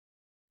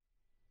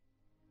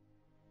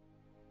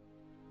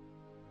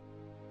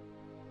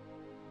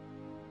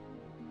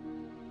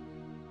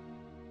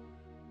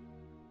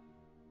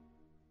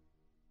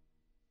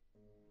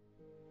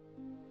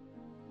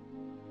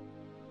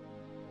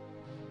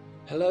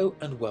Hello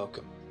and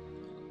welcome.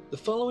 The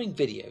following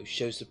video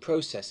shows the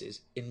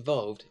processes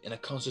involved in a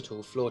concert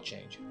hall floor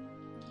change.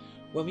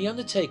 When we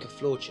undertake a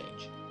floor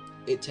change,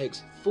 it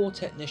takes 4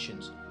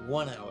 technicians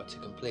 1 hour to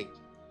complete,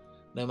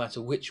 no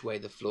matter which way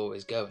the floor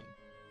is going.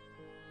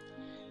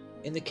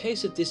 In the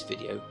case of this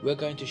video, we're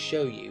going to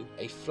show you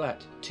a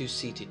flat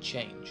 2-seated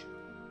change.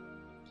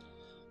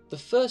 The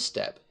first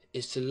step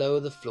is to lower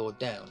the floor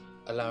down,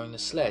 allowing the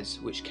sleds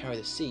which carry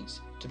the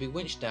seats to be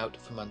winched out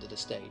from under the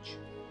stage.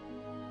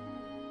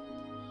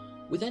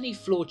 With any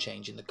floor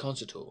change in the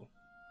concert hall,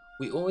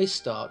 we always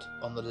start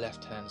on the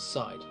left hand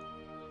side,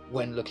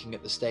 when looking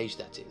at the stage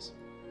that is,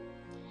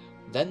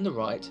 then the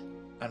right,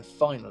 and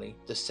finally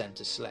the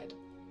centre sled.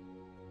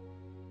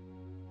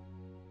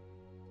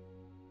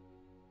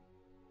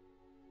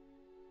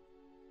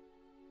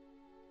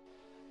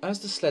 As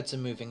the sleds are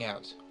moving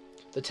out,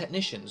 the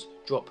technicians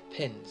drop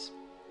pins.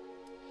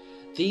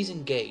 These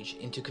engage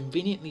into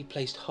conveniently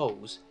placed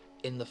holes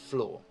in the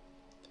floor,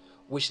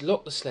 which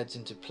lock the sleds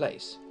into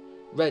place,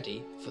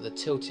 ready for the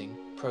tilting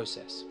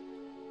process.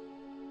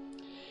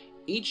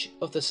 Each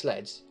of the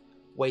sleds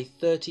weigh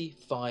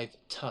 35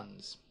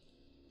 tons.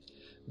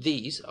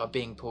 These are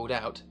being pulled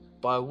out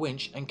by a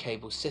winch and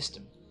cable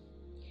system.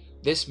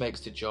 This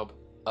makes the job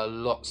a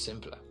lot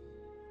simpler.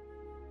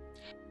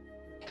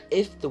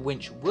 If the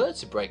winch were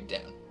to break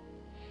down,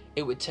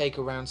 it would take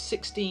around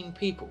 16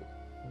 people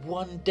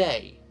 1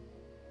 day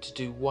to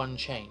do one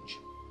change.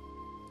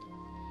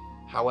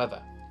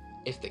 However,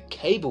 if the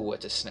cable were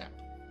to snap,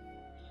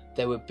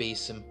 there would be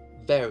some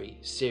very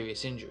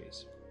serious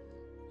injuries.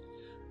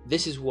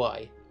 This is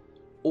why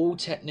all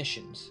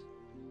technicians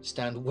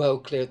stand well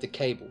clear of the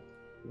cable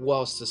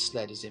whilst the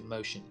sled is in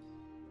motion.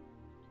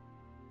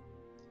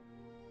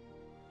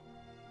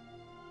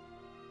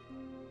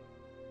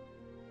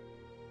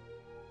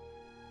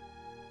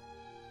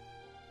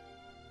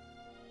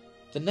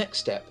 The next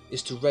step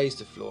is to raise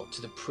the floor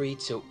to the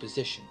pre-tilt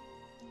position.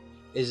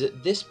 It is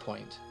at this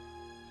point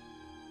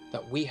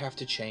that we have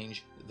to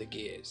change the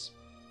gears.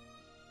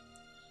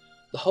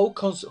 The whole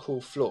concert hall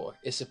floor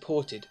is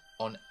supported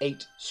on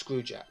 8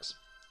 screw jacks,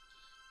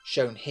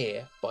 shown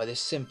here by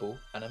this simple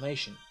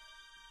animation.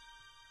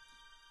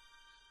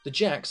 The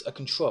jacks are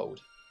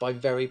controlled by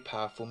very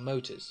powerful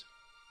motors.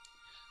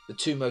 The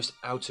 2 most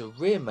outer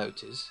rear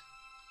motors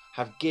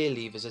have gear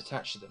levers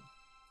attached to them,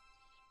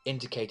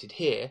 indicated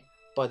here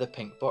by the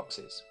pink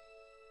boxes.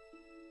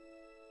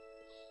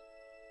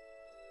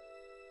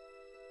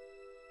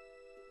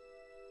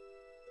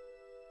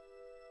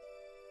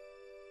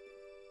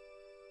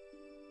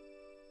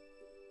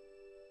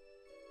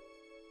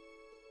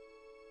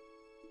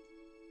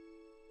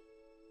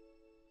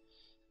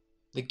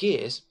 The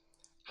gears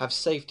have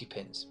safety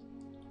pins,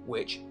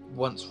 which,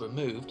 once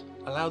removed,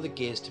 allow the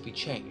gears to be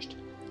changed,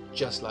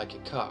 just like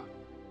a car.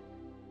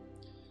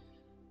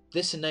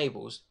 This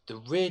enables the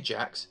rear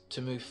jacks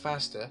to move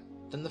faster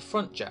than the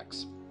front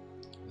jacks,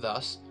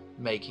 thus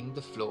making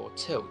the floor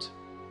tilt.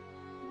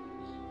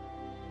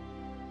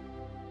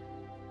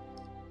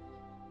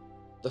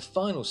 The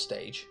final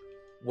stage,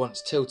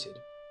 once tilted,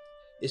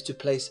 is to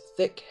place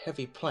thick,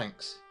 heavy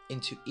planks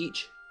into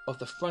each of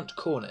the front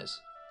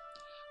corners,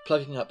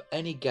 plugging up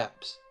any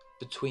gaps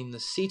between the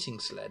seating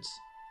sleds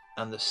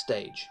and the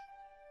stage.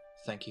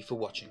 Thank you for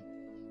watching.